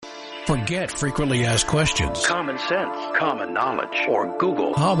Forget frequently asked questions. Common sense, common knowledge, or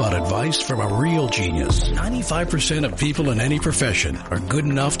Google. How about advice from a real genius? 95% of people in any profession are good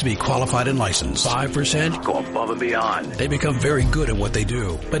enough to be qualified and licensed. 5% go above and beyond. They become very good at what they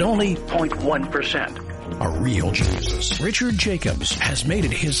do, but only 0.1% are real geniuses. Richard Jacobs has made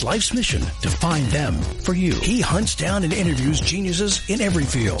it his life's mission to find them for you. He hunts down and interviews geniuses in every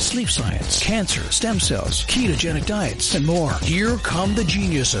field: sleep science, cancer, stem cells, ketogenic diets, and more. Here come the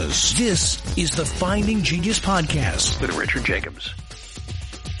geniuses. This is the Finding Genius Podcast with Richard Jacobs.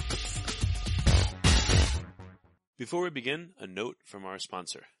 Before we begin, a note from our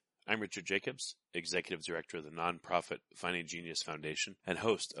sponsor. I'm Richard Jacobs, Executive Director of the nonprofit Finding Genius Foundation and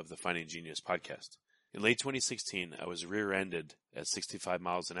host of the Finding Genius Podcast. In late 2016, I was rear-ended at 65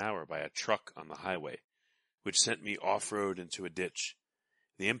 miles an hour by a truck on the highway, which sent me off-road into a ditch.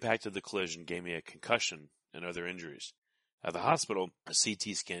 The impact of the collision gave me a concussion and other injuries. At the hospital, a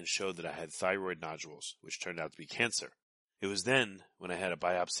CT scan showed that I had thyroid nodules, which turned out to be cancer. It was then, when I had a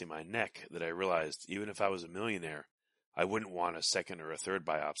biopsy of my neck, that I realized even if I was a millionaire, I wouldn't want a second or a third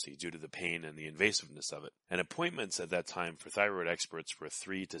biopsy due to the pain and the invasiveness of it. And appointments at that time for thyroid experts were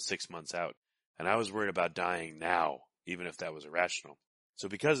 3 to 6 months out. And I was worried about dying now, even if that was irrational. So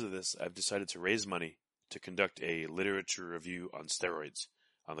because of this, I've decided to raise money to conduct a literature review on steroids,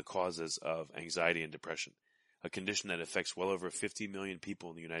 on the causes of anxiety and depression, a condition that affects well over 50 million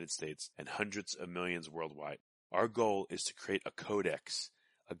people in the United States and hundreds of millions worldwide. Our goal is to create a codex,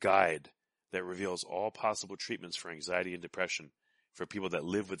 a guide that reveals all possible treatments for anxiety and depression for people that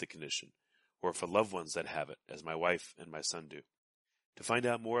live with the condition, or for loved ones that have it, as my wife and my son do. To find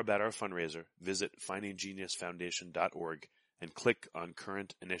out more about our fundraiser, visit findinggeniusfoundation.org and click on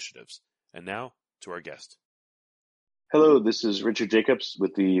current initiatives. And now, to our guest. Hello, this is Richard Jacobs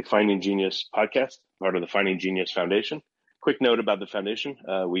with the Finding Genius podcast, part of the Finding Genius Foundation. Quick note about the foundation.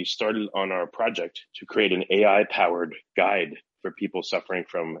 We started on our project to create an AI-powered guide for people suffering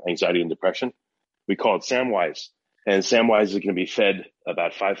from anxiety and depression. We call it Samwise. And Samwise is going to be fed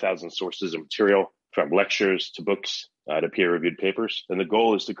about 5,000 sources of material, from lectures to books to peer-reviewed papers. And the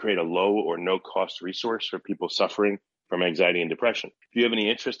goal is to create a low or no-cost resource for people suffering from anxiety and depression. If you have any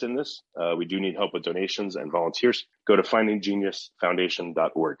interest in this, we do need help with donations and volunteers. Go to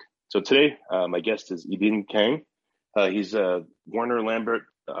findinggeniusfoundation.org. So today, my guest is Yibin Kang. He's a Warner Lambert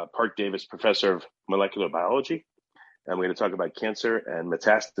Park Davis Professor of Molecular Biology. And we're going to talk about cancer and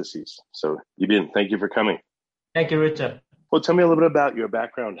metastases. So Yibin, thank you for coming. Thank you, Richard. Well, tell me a little bit about your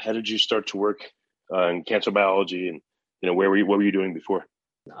background. How did you start to work in cancer biology, and what were you doing before?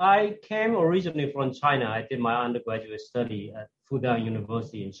 I came originally from China. I did my undergraduate study at Fudan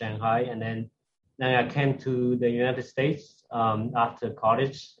University in Shanghai, and then I came to the United States after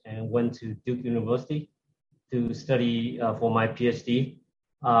college and went to Duke University to study for my PhD.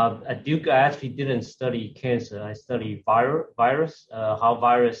 At Duke, I actually didn't study cancer. I studied virus, how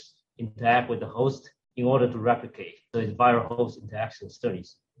virus interact with the host in order to replicate. So it's viral-host interaction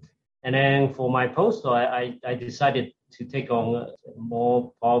studies. And then for my postdoc, I decided to take on a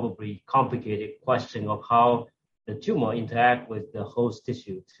more probably complicated question of how the tumor interact with the host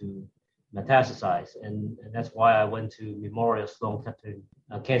tissue to metastasize. And that's why I went to Memorial Sloan Kettering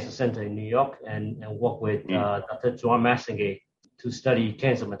Cancer Center in New York and worked with Dr. Joan Massinga to study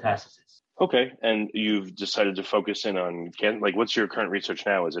cancer metastasis. Okay. And you've decided to focus in on, what's your current research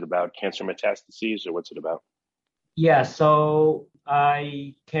now? Is it about cancer metastases, or what's it about? Yeah, so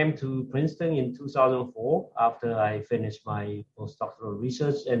I came to Princeton in 2004 after I finished my postdoctoral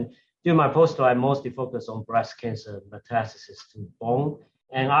research. And during my postdoc, I mostly focused on breast cancer metastasis to bone.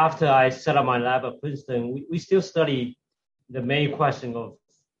 And after I set up my lab at Princeton, we still study the main question of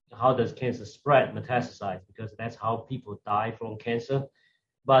how does cancer spread, metastasize, because that's how people die from cancer.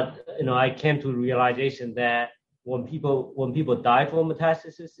 But I came to the realization that when people die from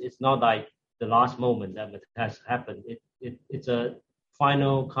metastasis, it's not like the last moment that metastasis happened. It's a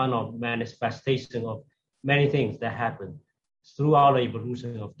final kind of manifestation of many things that happen throughout the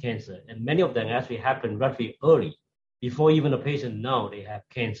evolution of cancer. And many of them actually happen relatively early, before even the patient know they have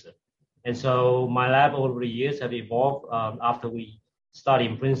cancer. And so my lab over the years have evolved after we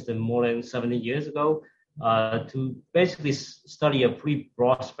started in Princeton more than 70 years ago to basically study a pretty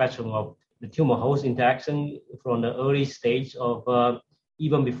broad spectrum of the tumor host interaction from the early stage of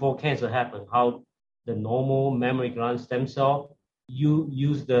even before cancer happened, how the normal mammary gland stem cell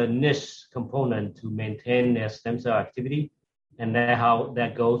use the niche component to maintain their stem cell activity, and then how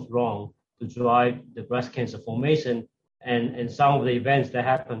that goes wrong to drive the breast cancer formation. And some of the events that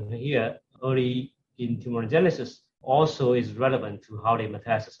happen here early in tumorigenesis also is relevant to how they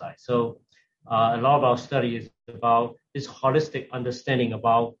metastasize. So a lot of our study is about this holistic understanding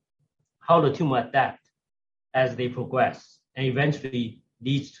about how the tumor adapt as they progress and eventually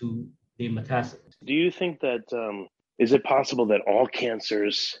leads to the metastasis. Do you think that, is it possible that all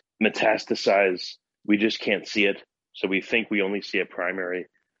cancers metastasize? We just can't see it. So we think we only see a primary,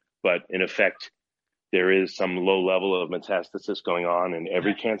 but in effect, there is some low level of metastasis going on in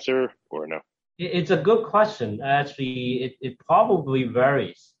every cancer, or no? It's a good question. Actually, it probably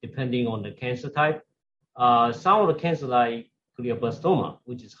varies depending on the cancer type. Some of the cancers like glioblastoma,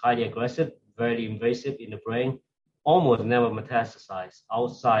 which is highly aggressive, very invasive in the brain, almost never metastasize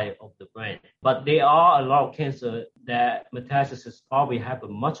outside of the brain. But there are a lot of cancer that metastasis probably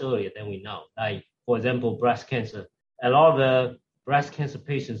happen much earlier than we know. Like, for example, breast cancer. A lot of the breast cancer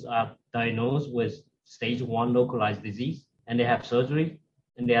patients are diagnosed with stage 1 localized disease, and they have surgery,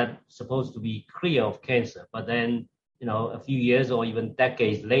 and they are supposed to be clear of cancer. But then, a few years or even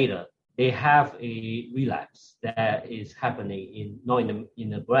decades later, they have a relapse that is happening not in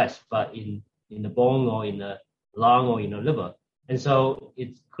the breast, but in the bone or in the lung or in the liver. And so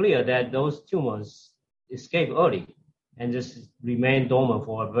it's clear that those tumors escape early and just remain dormant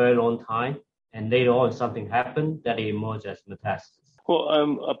for a very long time. And later on, something happened that they emerge as metastasis.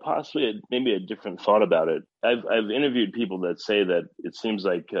 Well, possibly maybe a different thought about it. I've interviewed people that say that it seems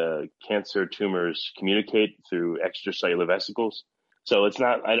like cancer tumors communicate through extracellular vesicles. So it's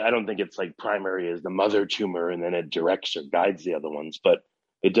not, I don't think it's like primary is the mother tumor and then it directs or guides the other ones, but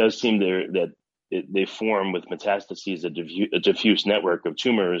it does seem that they form with metastases a diffuse network of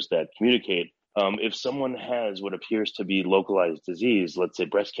tumors that communicate. If someone has what appears to be localized disease, let's say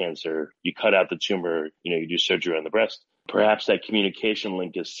breast cancer, you cut out the tumor, you do surgery on the breast, perhaps that communication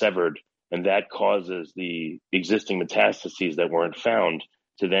link is severed, and that causes the existing metastases that weren't found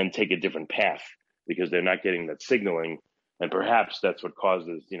to then take a different path because they're not getting that signaling. And perhaps that's what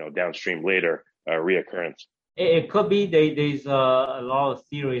causes, downstream later reoccurrence. It could be. There's a lot of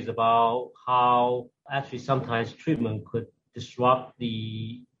theories about how actually sometimes treatment could disrupt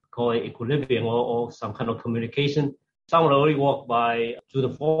the call it equilibrium or some kind of communication. Some of the early work by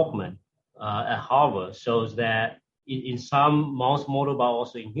Judith Forkman at Harvard shows that in some mouse model, but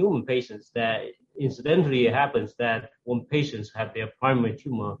also in human patients, that incidentally it happens that when patients have their primary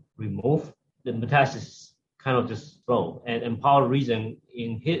tumor removed, the metastasis kind of just slow. And part of the reason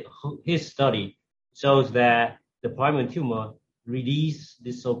in his study shows that the primary tumor release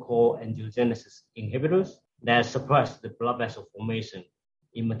this so-called angiogenesis inhibitors that suppress the blood vessel formation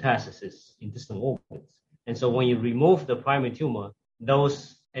in metastasis in distant organs. And so when you remove the primary tumor,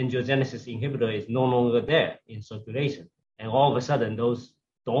 those angiogenesis inhibitor is no longer there in circulation. And all of a sudden, those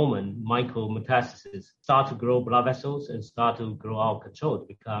dormant micrometastases start to grow blood vessels and start to grow out of control to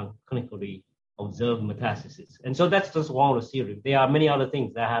become clinically observed metastasis. And so that's just one of the theories. There are many other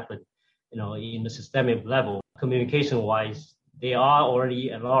things that happen, in the systemic level. Communication-wise, there are already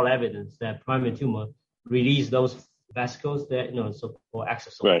a lot of evidence that primary tumor release those vesicles that, so-called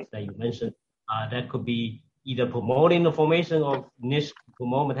exosomes that you mentioned, that could be either promoting the formation of niche,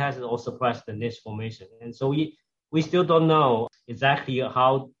 promote metastasis, or suppress the niche formation. And so we still don't know exactly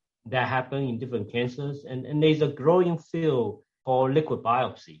how that happened in different cancers. And there's a growing field called liquid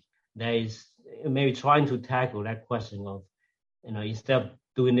biopsy that is maybe trying to tackle that question of, instead of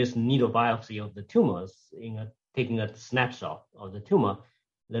doing this needle biopsy of the tumors, taking a snapshot of the tumor,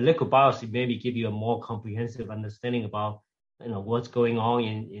 the liquid biopsy maybe give you a more comprehensive understanding about, what's going on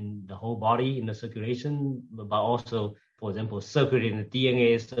in the whole body, in the circulation, but also, for example, circulating the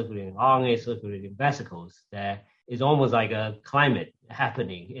DNA, circulating RNA, circulating vesicles. That is almost like a climate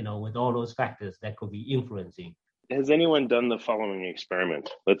happening, with all those factors that could be influencing. Has anyone done the following experiment?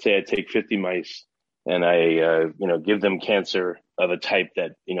 Let's say I take 50 mice and I, give them cancer of a type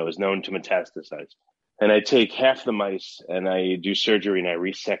that, is known to metastasize. And I take half the mice and I do surgery and I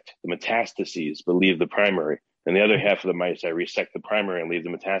resect the metastases, but leave the primary. And the other half of the mice, I resect the primary and leave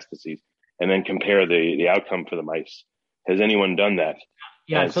the metastases, and then compare the outcome for the mice. Has anyone done that?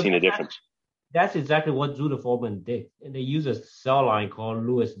 Yeah, and seen a difference? That's exactly what Judith Forkman did. They use a cell line called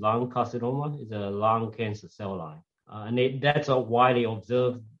Lewis lung carcinoma. It's a lung cancer cell line. And that's why they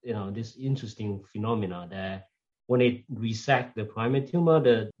observed, this interesting phenomena that when they resect the primary tumor,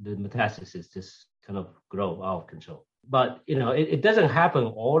 the metastasis just kind of grow out of control. But, it doesn't happen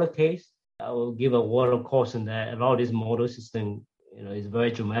all the case. I will give a word of caution that a lot of this model system, is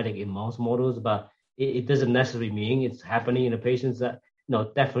very dramatic in mouse models, but it doesn't necessarily mean it's happening in the patients that,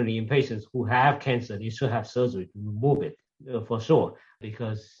 definitely in patients who have cancer, they should have surgery to remove it for sure,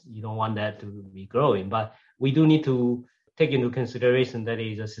 because you don't want that to be growing. But we do need to take into consideration that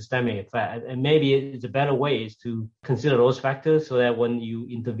it is a systemic effect. And maybe it's a better way is to consider those factors so that when you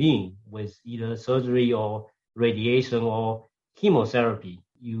intervene with either surgery or radiation or chemotherapy,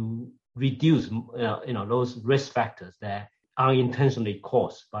 you reduce those risk factors that are unintentionally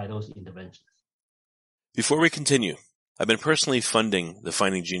caused by those interventions. Before we continue, I've been personally funding the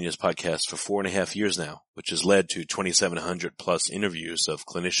Finding Genius podcast for 4.5 years now, which has led to 2,700 plus interviews of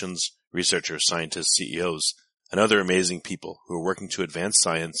clinicians, researchers, scientists, CEOs, and other amazing people who are working to advance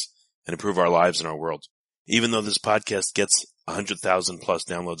science and improve our lives and our world. Even though this podcast gets 100,000 plus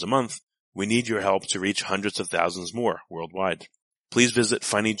downloads a month, we need your help to reach hundreds of thousands more worldwide. Please visit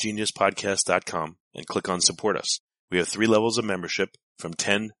findinggeniuspodcast.com and click on Support Us. We have 3 levels of membership from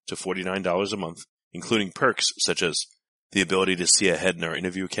 $10 to $49 a month, including perks such as the ability to see ahead in our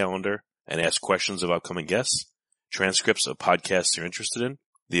interview calendar and ask questions of upcoming guests, transcripts of podcasts you're interested in,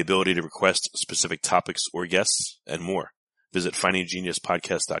 the ability to request specific topics or guests, and more. Visit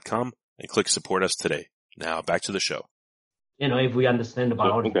findinggeniuspodcast.com and click Support Us today. Now back to the show. If we understand the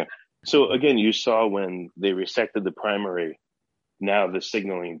biology. Okay. So again, you saw when they resected the primary, now the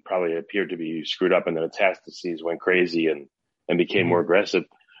signaling probably appeared to be screwed up and the metastases went crazy and became more aggressive.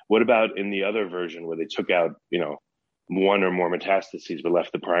 What about in the other version where they took out, one or more metastases but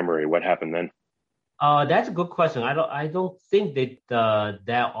left the primary? What happened then? That's a good question. I don't think that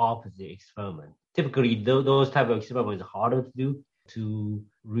that opposite experiment. Typically, those type of experiments are harder to do, to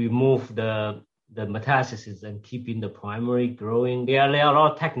remove the metastasis and keeping the primary growing. There are a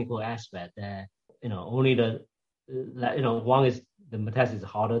lot of technical aspects that only one is the metastasis is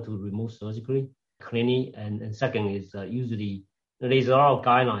harder to remove surgically, clinically, and second is usually there's a lot of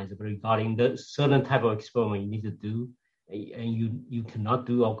guidelines regarding the certain type of experiment you need to do, and you cannot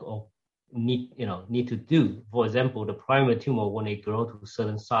do or need to do. For example, the primary tumor, when they grow to a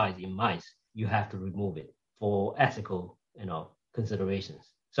certain size in mice, you have to remove it for ethical considerations.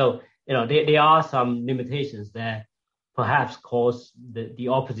 So there are some limitations that perhaps cause the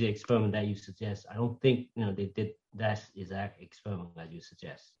opposite experiment that you suggest. I don't think they did that exact experiment that you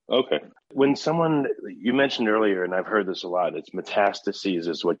suggest. Okay. When you mentioned earlier, and I've heard this a lot, it's metastases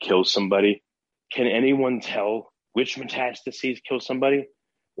is what kills somebody. Can anyone tell which metastases kill somebody?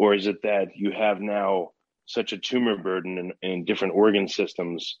 Or is it that you have now such a tumor burden in different organ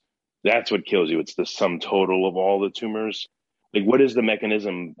systems, that's what kills you? It's the sum total of all the tumors? Like, what is the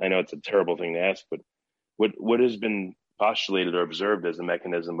mechanism? I know it's a terrible thing to ask, but what has been postulated or observed as the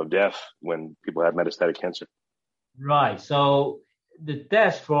mechanism of death when people have metastatic cancer? Right. So the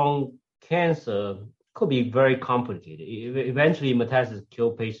death from cancer could be very complicated. Eventually, metastasis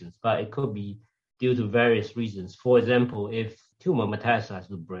kill patients, but it could be due to various reasons. For example, if tumor metastasizes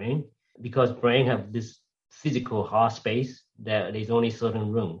to the brain, because brain have this physical hard space that there's only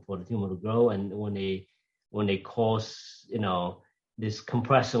certain room for the tumor to grow, and when they cause this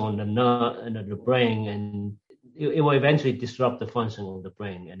compression on the nerve and the brain, and it will eventually disrupt the function of the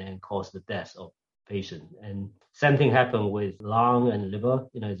brain and then cause the death of patient. And same thing happened with lung and liver.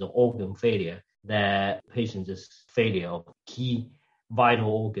 It's an organ failure that patient just failure of key vital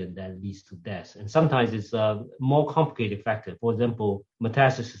organ that leads to death. And sometimes it's a more complicated factor. For example,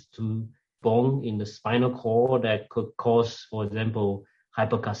 metastasis to bone in the spinal cord that could cause, for example,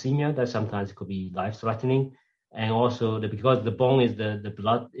 hypercalcemia that sometimes could be life-threatening. And also because the bone is the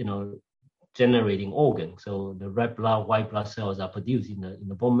blood, generating organ. So the red blood, white blood cells are produced in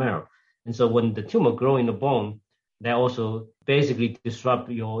the bone marrow. And so when the tumor grows in the bone, they also basically disrupt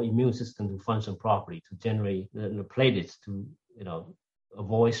your immune system to function properly, to generate the platelets to,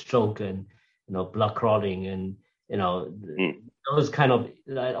 avoid stroke and, blood clotting and, those kind of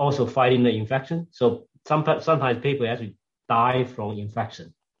also fighting the infection. So sometimes people actually die from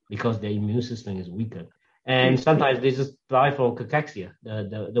infection because their immune system is weaker. And sometimes they just die from cachexia,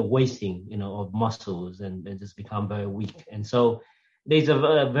 the wasting, of muscles and just become very weak. And so there's a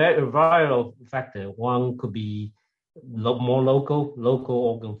variety of factor. One could be more local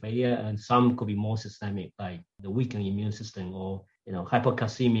organ failure, and some could be more systemic, like the weakened immune system or,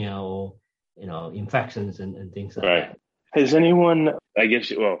 hypocalcemia or, infections and things like that. Has anyone, I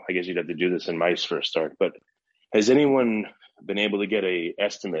guess you'd have to do this in mice for a start, but has anyone been able to get a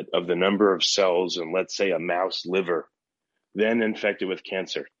estimate of the number of cells in, let's say, a mouse liver, then infected with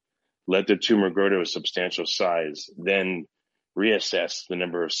cancer, let the tumor grow to a substantial size, then reassess the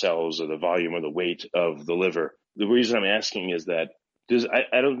number of cells or the volume or the weight of the liver? The reason I'm asking is that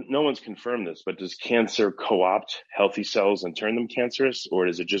no one's confirmed this, but does cancer co-opt healthy cells and turn them cancerous, or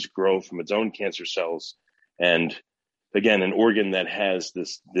does it just grow from its own cancer cells? And again, an organ that has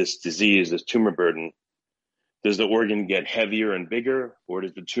this disease, this tumor burden, does the organ get heavier and bigger, or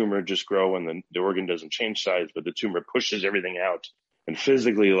does the tumor just grow and the organ doesn't change size, but the tumor pushes everything out and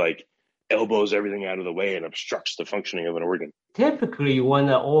physically elbows everything out of the way and obstructs the functioning of an organ? Typically, when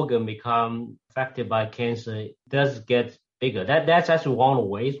the organ becomes affected by cancer, it does get bigger. That's actually one of the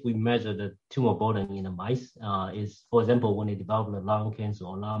ways we measure the tumor burden in the mice. Is, for example, when they develop the lung cancer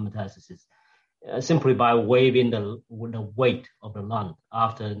or lung metastasis, simply by weighing the weight of the lung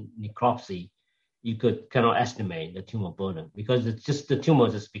after necropsy, you could kind of estimate the tumor burden, because it's just the tumor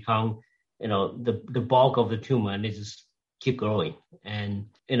just become, the bulk of the tumor, and they just keep growing. And,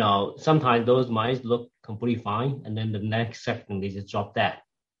 sometimes those mice look completely fine, and then the next second they just drop dead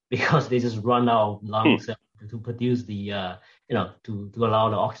because they just run out of lung cells to produce the, to allow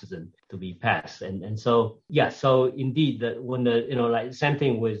the oxygen to be passed. And so, so indeed, when like same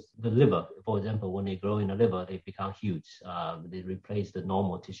thing with the liver, for example, when they grow in the liver, they become huge. They replace the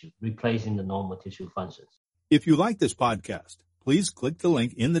normal tissue, replacing the normal tissue functions. If you like this podcast, please click the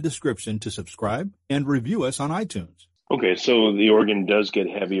link in the description to subscribe and review us on iTunes. Okay, so the organ does get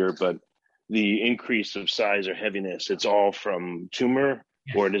heavier, but the increase of size or heaviness, it's all from tumor?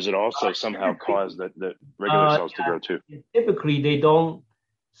 Yes. Or does it also somehow cause the regular cells to grow too? Typically, they don't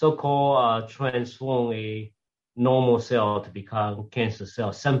so-called transform a normal cell to become cancer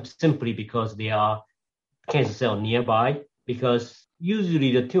cells simply because they are cancer cell nearby. Because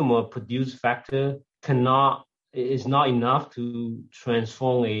usually the tumor produced factor is not enough to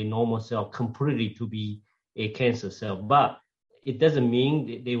transform a normal cell completely to be a cancer cell. But it doesn't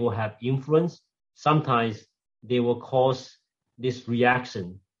mean they will have influence. Sometimes they will cause this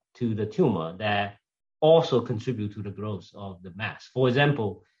reaction to the tumor that also contribute to the growth of the mass. For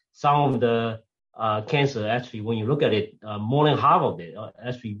example, some of the cancer, actually, when you look at it, more than half of it,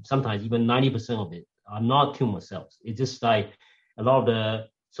 actually sometimes even 90% of it, are not tumor cells. It's just like a lot of the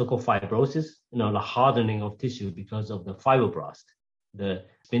so-called fibrosis, the hardening of tissue because of the fibroblast, the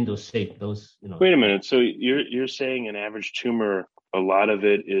spindle shape, those, Wait a minute. So you're saying an average tumor, a lot of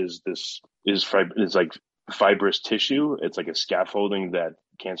it is like fibrous tissue? It's like a scaffolding that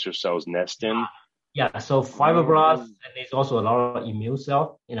cancer cells nest in? Yeah, so fibroblasts, and there's also a lot of immune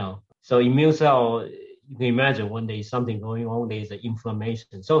cell, So immune cell, you can imagine when there's something going on, there's an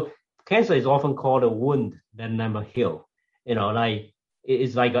inflammation. So cancer is often called a wound that never heals. Like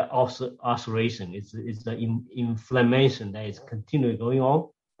it's like an ulceration. It's the inflammation that is continually going on.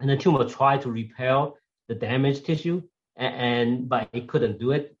 And the tumor tries to repel the damaged tissue, but it couldn't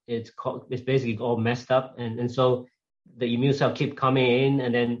do it. It's basically all messed up, and so the immune cell keep coming in,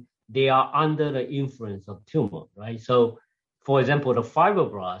 and then they are under the influence of tumor, right? So, for example, the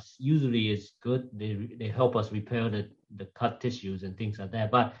fibroblasts usually is good. They help us repair the cut tissues and things like that.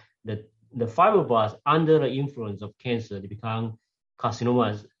 But the fibroblasts under the influence of cancer, they become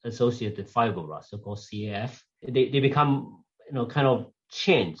carcinoma-associated fibroblasts, so-called CAF. They become kind of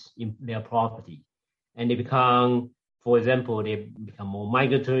change in their property, and they become, for example, they become more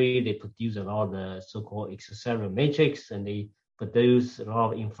migratory. They produce a lot of the so-called extracellular matrix, and they produce a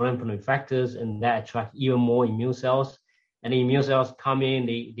lot of inflammatory factors, and that attract even more immune cells. And the immune cells come in,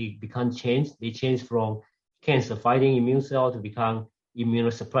 they become changed. They change from cancer-fighting immune cell to become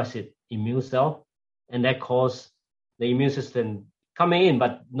immunosuppressive immune cell, and that causes the immune system coming in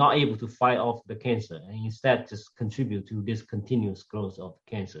but not able to fight off the cancer, and instead just contribute to this continuous growth of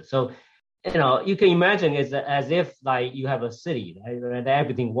cancer. So, you can imagine it's as if like you have a city, right? Where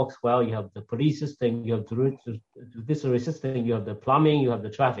everything works well. You have the police system, you have the judiciary system, you have the plumbing, you have the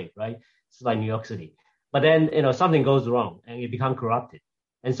traffic, right? It's like New York City. But then, something goes wrong and it becomes corrupted.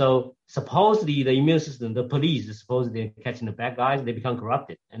 And so supposedly the immune system, the police is supposedly catching the bad guys, they become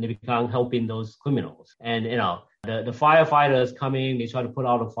corrupted and they become helping those criminals. And, the firefighters come in, they try to put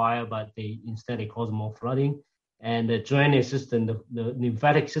out the fire, but instead they cause more flooding. And the drainage system, the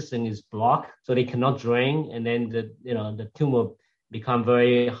lymphatic system is blocked, so they cannot drain. And then the tumor become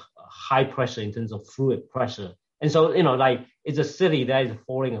very high pressure in terms of fluid pressure. And so, like it's a city that is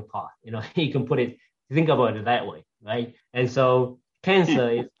falling apart. You can think about it that way, right? And so cancer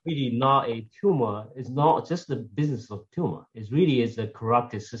is really not a tumor. It's not just the business of tumor. It really is a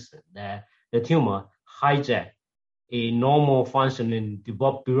corrupted system that the tumor hijack a normal functioning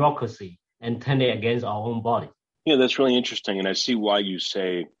bureaucracy and turn it against our own body. Yeah, that's really interesting. And I see why you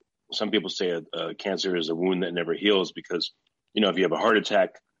say, some people say cancer is a wound that never heals because, if you have a heart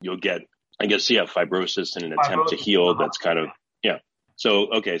attack, you'll get, fibrosis in an attempt to heal. That's kind of, yeah. So,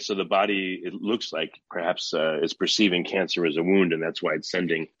 okay, so the body, it looks like perhaps is perceiving cancer as a wound, and that's why it's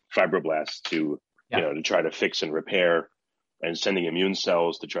sending fibroblasts to, to try to fix and repair, and sending immune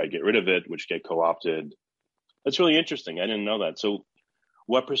cells to try to get rid of it, which get co-opted. That's really interesting. I didn't know that. So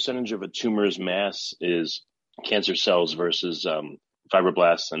what percentage of a tumor's mass is cancer cells versus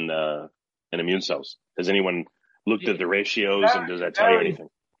fibroblasts and immune cells? Has anyone looked at the ratios, and does that tell you anything?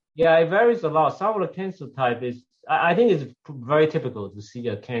 Yeah, it varies a lot. Some of the cancer type is, I think it's very typical to see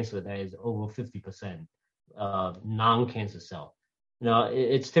a cancer that is over 50%, non-cancer cell.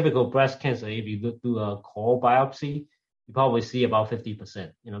 It's typical breast cancer. If you do a core biopsy, you probably see about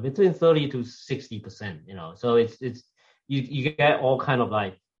 50%, between 30 to 60%, so it's you get all kind of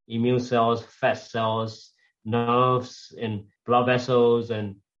like immune cells, fat cells, nerves, and blood vessels,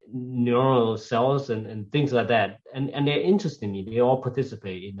 and neural cells, and things like that. And they're interestingly, they all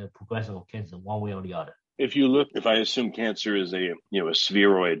participate in the progression of cancer one way or the other. If I assume cancer is a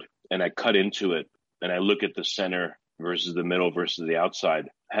spheroid, and I cut into it, and I look at the center versus the middle versus the outside,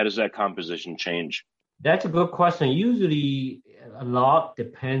 how does that composition change? That's a good question. Usually, a lot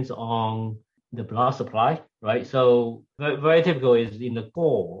depends on the blood supply, right? So very typical is in the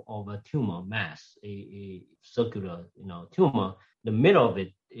core of a tumor mass, a circular, tumor. The middle of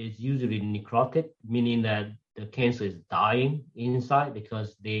it is usually necrotic, meaning that the cancer is dying inside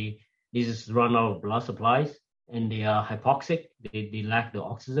because they just run out of blood supplies, and they are hypoxic. They lack the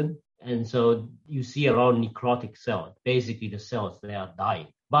oxygen. And so you see a lot of necrotic cells, basically the cells, they are dying.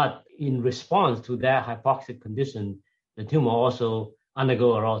 But in response to that hypoxic condition, the tumor also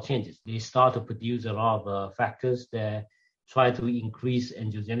undergo a lot of changes. They start to produce a lot of factors that try to increase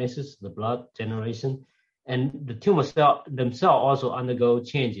angiogenesis, the blood generation. And the tumor cell themselves also undergo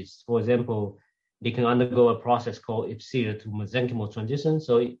changes. For example, they can undergo a process called epithelial to mesenchymal transition.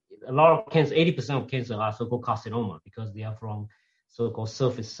 So a lot of cancer, 80% of cancer are so-called carcinoma because they are from so-called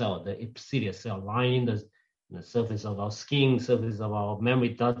surface cell, the epithelial cell lining the surface of our skin, surface of our mammary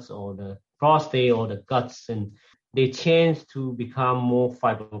ducts, or the prostate, or the guts, and they change to become more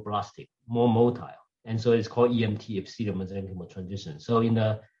fibroblastic, more motile. And so it's called EMT, epithelial mesenchymal transition. So in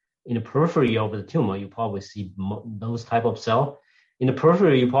the periphery of the tumor, you probably see those type of cells. In the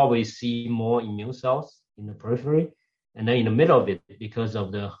periphery, you probably see more immune cells in the periphery. And then in the middle of it, because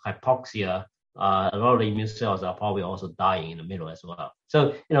of the hypoxia, a lot of the immune cells are probably also dying in the middle as well.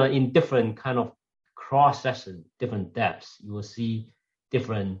 So, in different kind of cross-section, different depths, you will see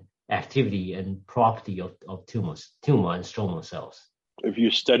different activity and property of tumor and stromal cells. If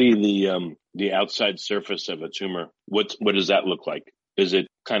you study the outside surface of a tumor, what does that look like? Is it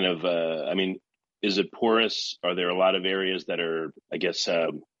kind of, is it porous? Are there a lot of areas that are, I guess,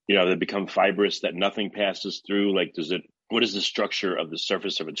 that become fibrous that nothing passes through? Like, what does the structure of the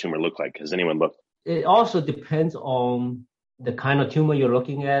surface of a tumor look like? Has anyone looked? It also depends on the kind of tumor you're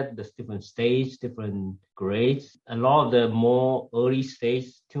looking at, the different stage, different grades. A lot of the more early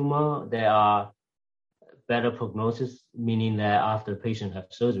stage tumor, there are better prognosis, meaning that after the patient have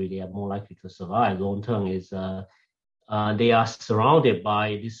surgery, they are more likely to survive. Long term is they are surrounded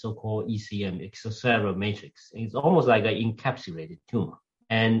by this so-called ECM, extracellular matrix. It's almost like an encapsulated tumor.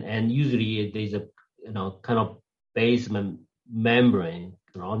 And usually there's a kind of basement membrane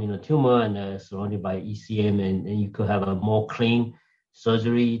surrounding the tumor, and surrounded by ECM, and you could have a more clean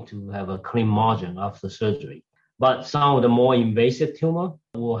surgery to have a clean margin after surgery. But some of the more invasive tumor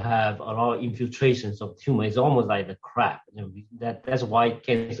will have a lot of infiltrations of tumor. It's almost like the crab. That's why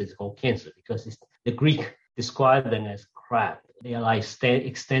cancer is called cancer, because the Greek described them as crab. They are like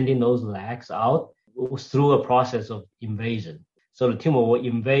extending those legs out through a process of invasion. So the tumor will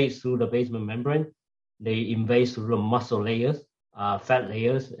invade through the basement membrane. They invade through the muscle layers, fat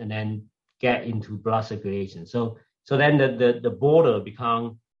layers, and then get into blood circulation. So then the border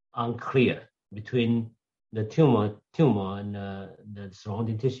become unclear between the tumor and the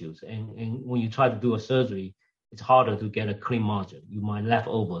surrounding tissues. And when you try to do a surgery, it's harder to get a clean margin. You might left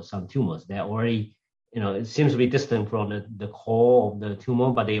over some tumors that already, it seems to be distant from the core of the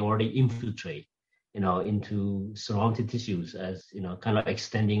tumor, but they already infiltrate, into surrounding tissues as, kind of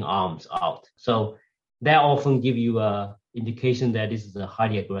extending arms out. So that often give you a indication that this is a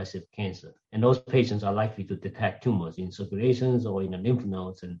highly aggressive cancer. And those patients are likely to detect tumors in circulations or in the lymph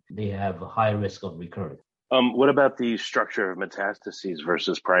nodes, and they have a high risk of recurrence. What about the structure of metastases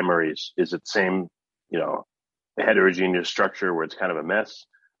versus primaries? Is it same, a heterogeneous structure where it's kind of a mess,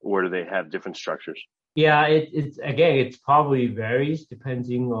 or do they have different structures? Yeah, it's probably varies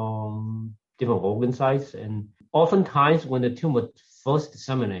depending on different organ size. And oftentimes when the tumor first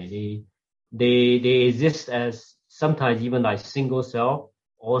disseminate, they exist as sometimes even like single cell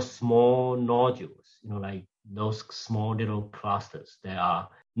or small nodules, like those small little clusters that are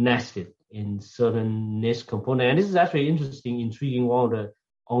nested in certain niche component. And this is actually intriguing. One of the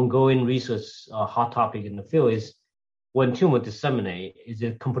ongoing research hot topic in the field is when tumor disseminate, is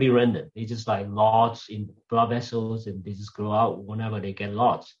it completely random? They just like lodge in blood vessels and they just grow out whenever they get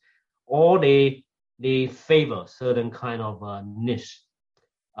lodged. Or they favor certain kind of niche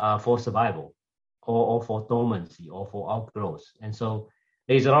for survival or for dormancy or for outgrowth. And so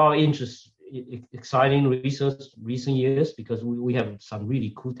there's a lot of exciting research recent years because we have some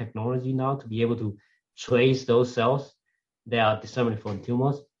really cool technology now to be able to trace those cells that are disseminated from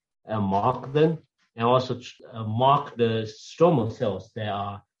tumors and mark them, and also mark the stromal cells that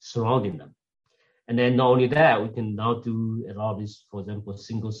are surrounding them. And then not only that, we can now do a lot of this, for example,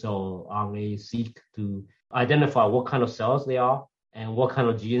 single cell RNA-seq to identify what kind of cells they are and what kind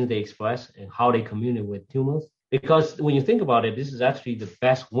of genes they express and how they communicate with tumors. Because when you think about it, this is actually the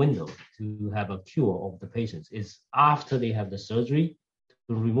best window to have a cure of the patients is after they have the surgery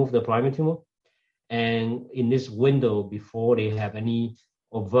to remove the primary tumor. And in this window, before they have any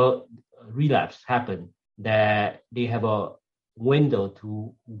overt relapse happen, that they have a window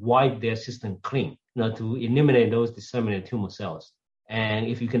to wipe their system clean, to eliminate those disseminated tumor cells. And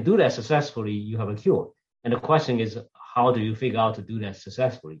if you can do that successfully, you have a cure. And the question is, how do you figure out to do that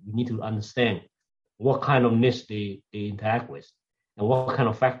successfully? You need to understand what kind of niche they interact with and what kind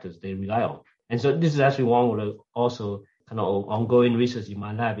of factors they rely on. And so this is actually one of the also kind of ongoing research in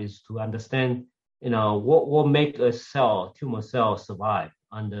my lab is to understand, what make a tumor cell survive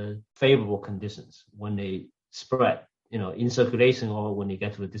under favorable conditions when they spread, in circulation or when they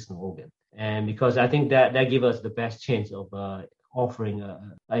get to the distant organ. And because I think that gives us the best chance of offering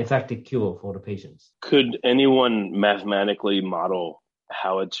an effective cure for the patients. Could anyone mathematically model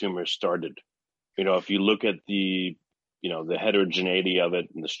how a tumor started? If you look at the heterogeneity of it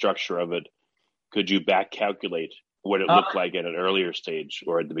and the structure of it, could you back calculate what it looked like at an earlier stage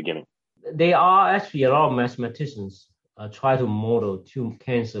or at the beginning? There are actually a lot of mathematicians try to model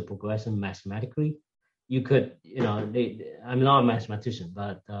cancer progression mathematically. You could, I'm not a mathematician,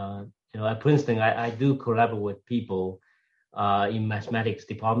 but, at Princeton, I do collaborate with people in mathematics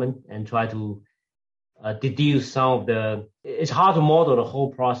department and try to deduce some of it's hard to model the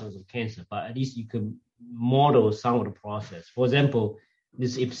whole process of cancer, but at least you can model some of the process. For example,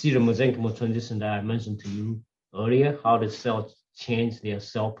 this epithelial mesenchymal transition that I mentioned to you earlier, how the cells change their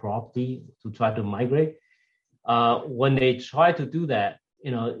cell property to try to migrate. When they try to do that,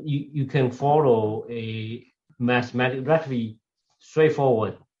 you can follow a mathematical, relatively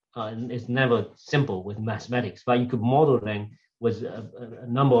straightforward. It's never simple with mathematics, but you could model them with a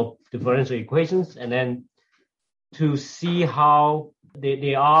number of differential equations, and then to see how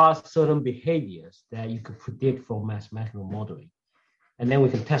there are certain behaviors that you could predict from mathematical modeling. And then we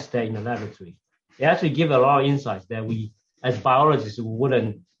can test that in the laboratory. They actually give a lot of insights that we, as biologists,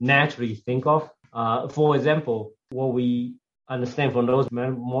 wouldn't naturally think of. For example, what we understand from those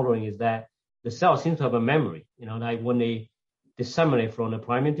modeling is that the cell seems to have a memory, like when they disseminate from the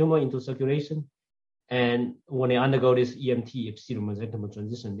primary tumor into circulation, and when they undergo this EMT, epithelial mesenchymal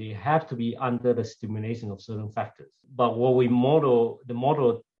transition, they have to be under the stimulation of certain factors. But what the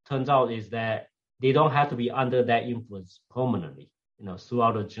model turns out is that they don't have to be under that influence permanently,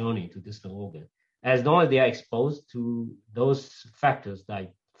 throughout the journey to distant organ. As long as they are exposed to those factors,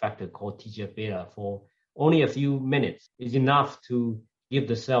 like factor called TGF-beta, for only a few minutes, is enough to give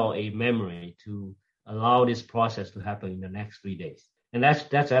the cell a memory to allow this process to happen in the next 3 days. And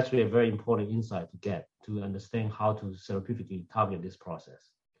that's actually a very important insight to get to understand how to therapeutically target this process.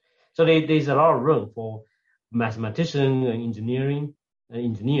 So there's a lot of room for mathematicians and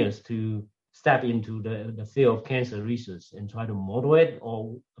engineers to step into the field of cancer research and try to model it,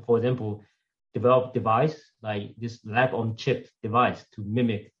 or, for example, develop device like this lab-on-chip device to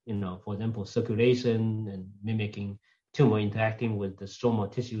mimic, for example, circulation and mimicking tumor interacting with the stromal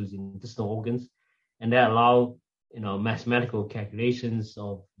tissues in distant organs, and that allow mathematical calculations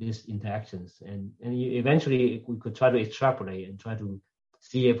of these interactions, and eventually we could try to extrapolate and try to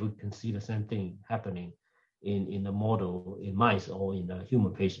see if we can see the same thing happening in the model in mice or in the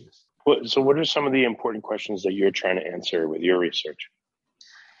human patients. So what are some of the important questions that you're trying to answer with your research?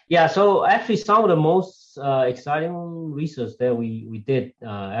 Yeah, so actually some of the most exciting research that we did,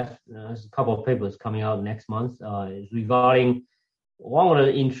 there's a couple of papers coming out next month, is regarding one of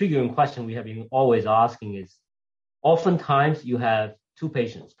the intriguing questions we have been always asking is, oftentimes you have two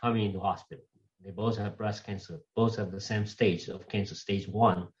patients coming into hospital. They both have breast cancer, both have the same stage of cancer, stage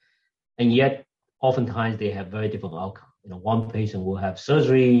 1, and yet oftentimes they have very different outcome. One patient will have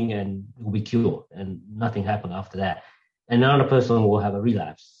surgery and will be cured and nothing happened after that. And another person will have a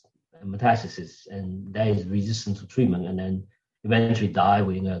relapse, a metastasis, and that is resistant to treatment and then eventually die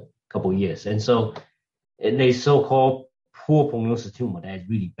within a couple of years. And so they so-called poor prognosis tumor that is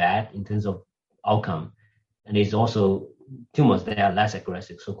really bad in terms of outcome. And there's also tumors that are less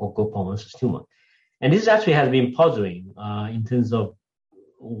aggressive, so-called good prognosis tumor. And this actually has been puzzling in terms of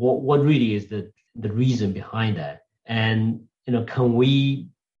what really is the reason behind that. And, can we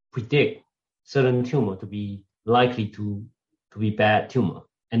predict certain tumor to be likely to be bad tumor?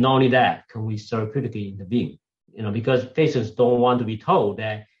 And not only that, can we therapeutically intervene? Because patients don't want to be told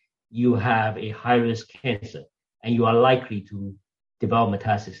that you have a high-risk cancer, and you are likely to develop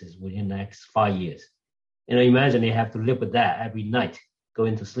metastasis within the next 5 years. Imagine they have to live with that every night,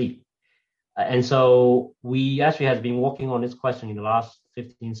 going to sleep. And so we actually have been working on this question in the last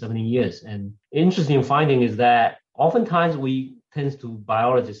 15, 17 years. And interesting finding is that oftentimes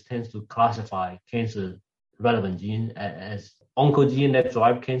biologists tend to classify cancer-relevant genes as oncogene that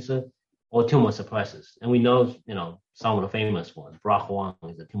drive cancer or tumor suppressors. And we know, some of the famous ones. BRCA1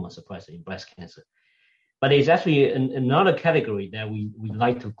 is a tumor suppressor in breast cancer. But there's actually another category that we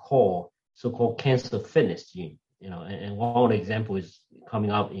like to call so-called cancer fitness gene. And one of the examples is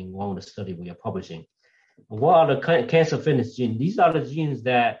coming up in one of the studies we are publishing. What are the cancer fitness genes? These are the genes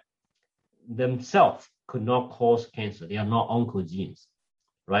that themselves could not cause cancer. They are not oncogenes,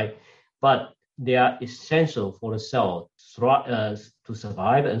 right? But they are essential for the cell to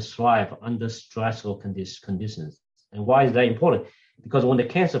survive and thrive under stressful conditions. And why is that important? Because when the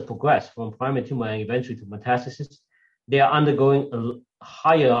cancer progresses from primary tumor and eventually to metastasis, they are undergoing a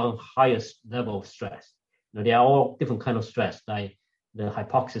higher and higher level of stress. They are all different kind of stress, like the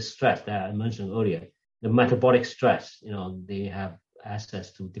hypoxic stress that I mentioned earlier, the metabolic stress. They have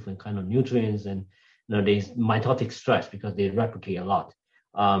access to different kind of nutrients, and there's mitotic stress because they replicate a lot.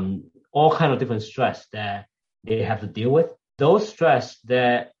 All kind of different stress that they have to deal with. Those stress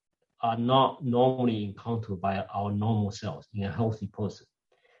that are not normally encountered by our normal cells in a healthy person.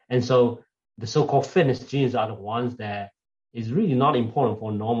 And so the so-called fitness genes are the ones that is really not important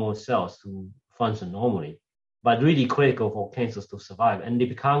for normal cells to function normally, but really critical for cancers to survive. And they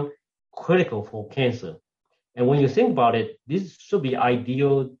become critical for cancer. And when you think about it, these should be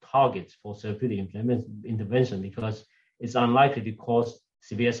ideal targets for therapeutic intervention because it's unlikely to cause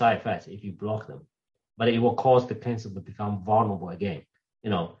severe side effects if you block them. But it will cause the cancer to become vulnerable again,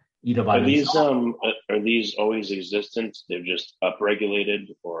 either by Are these always existent? They're just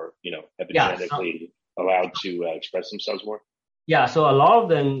upregulated or, epigenetically allowed to express themselves more? Yeah, so a lot of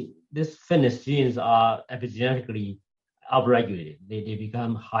them, these fitness genes are epigenetically upregulated. They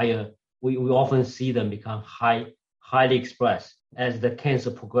become higher. We often see them become highly expressed as the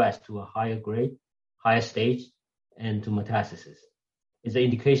cancer progresses to a higher grade, higher stage, and to metastasis. It's an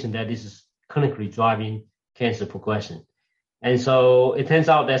indication that this is clinically driving cancer progression. And so it turns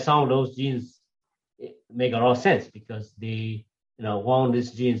out that some of those genes make a lot of sense because one of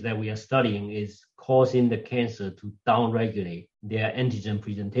these genes that we are studying is causing the cancer to downregulate their antigen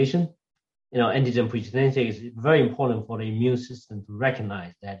presentation. Antigen presentation is very important for the immune system to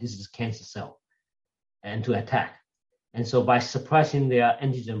recognize that this is a cancer cell and to attack. And so by suppressing their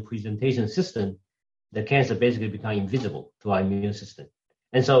antigen presentation system, the cancer basically becomes invisible to our immune system.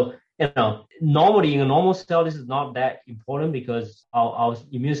 And so, normally in a normal cell, this is not that important because our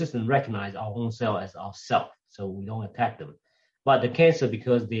immune system recognizes our own cell as ourself, so we don't attack them. But the cancer,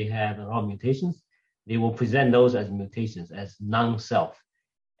 because they have a lot of mutations, they will present those as mutations, as non-self,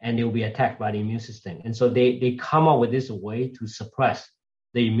 and they will be attacked by the immune system. And so they come up with this way to suppress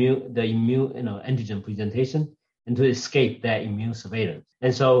the immune antigen presentation and to escape that immune surveillance.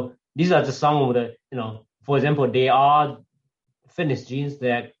 And so these are just some of the, for example, they are fitness genes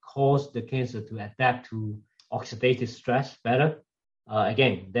that cause the cancer to adapt to oxidative stress better.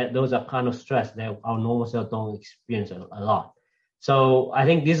 Those are kind of stress that our normal cells don't experience a lot. So I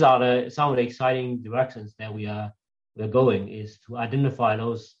think these are some of the exciting directions that we're going, is to identify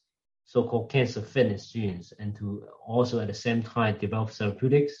those so-called cancer fitness genes and to also at the same time develop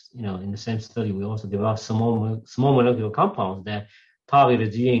therapeutics. In the same study, we also developed small molecular compounds that target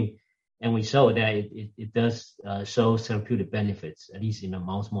the gene, and we show that it does show therapeutic benefits, at least in the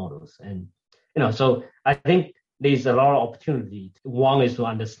mouse models. And so I think there's a lot of opportunity. One is to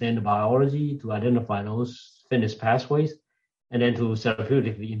understand the biology, to identify those fitness pathways, and then to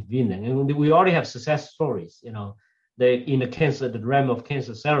therapeutically intervene. And we already have success stories. In the realm of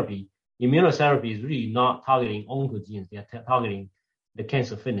cancer therapy, immunotherapy is really not targeting oncogenes. They are targeting the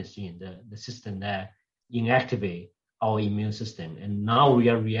cancer fitness gene, the system that inactivate our immune system. And now we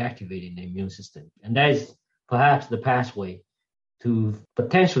are reactivating the immune system. And that is perhaps the pathway to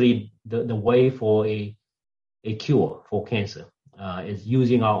potentially the way for a cure for cancer, is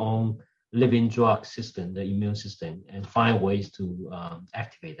using our own living drug system, the immune system, and find ways to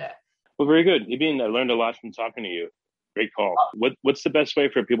activate that. Well, very good. Yibin, I learned a lot from talking to you. Great call. What's the best way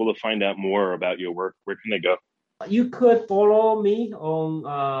for people to find out more about your work? Where can they go? You could follow me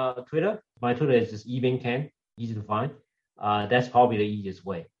on Twitter. My Twitter is just Yibin Kang, easy to find. That's probably the easiest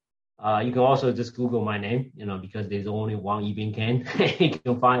way. You can also just Google my name, because there's only one Yibin Kang you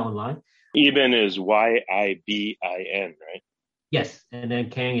can find online. Yibin is Yibin, right? Yes, and then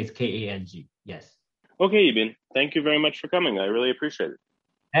Kang is Kang. Yes. Okay, Yibin. Thank you very much for coming. I really appreciate it.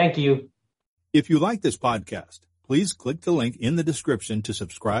 Thank you. If you like this podcast, please click the link in the description to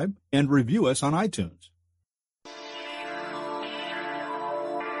subscribe and review us on iTunes.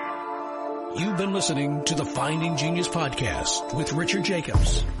 You've been listening to the Finding Genius podcast with Richard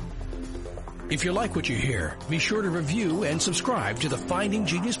Jacobs. If you like what you hear, be sure to review and subscribe to the Finding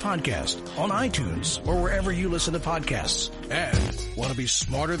Genius podcast on iTunes or wherever you listen to podcasts. And want to be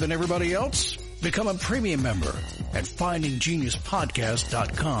smarter than everybody else? Become a premium member at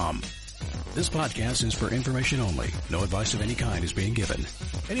findinggeniuspodcast.com. This podcast is for information only. No advice of any kind is being given.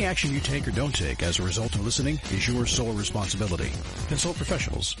 Any action you take or don't take as a result of listening is your sole responsibility. Consult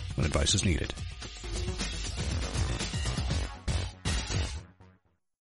professionals when advice is needed.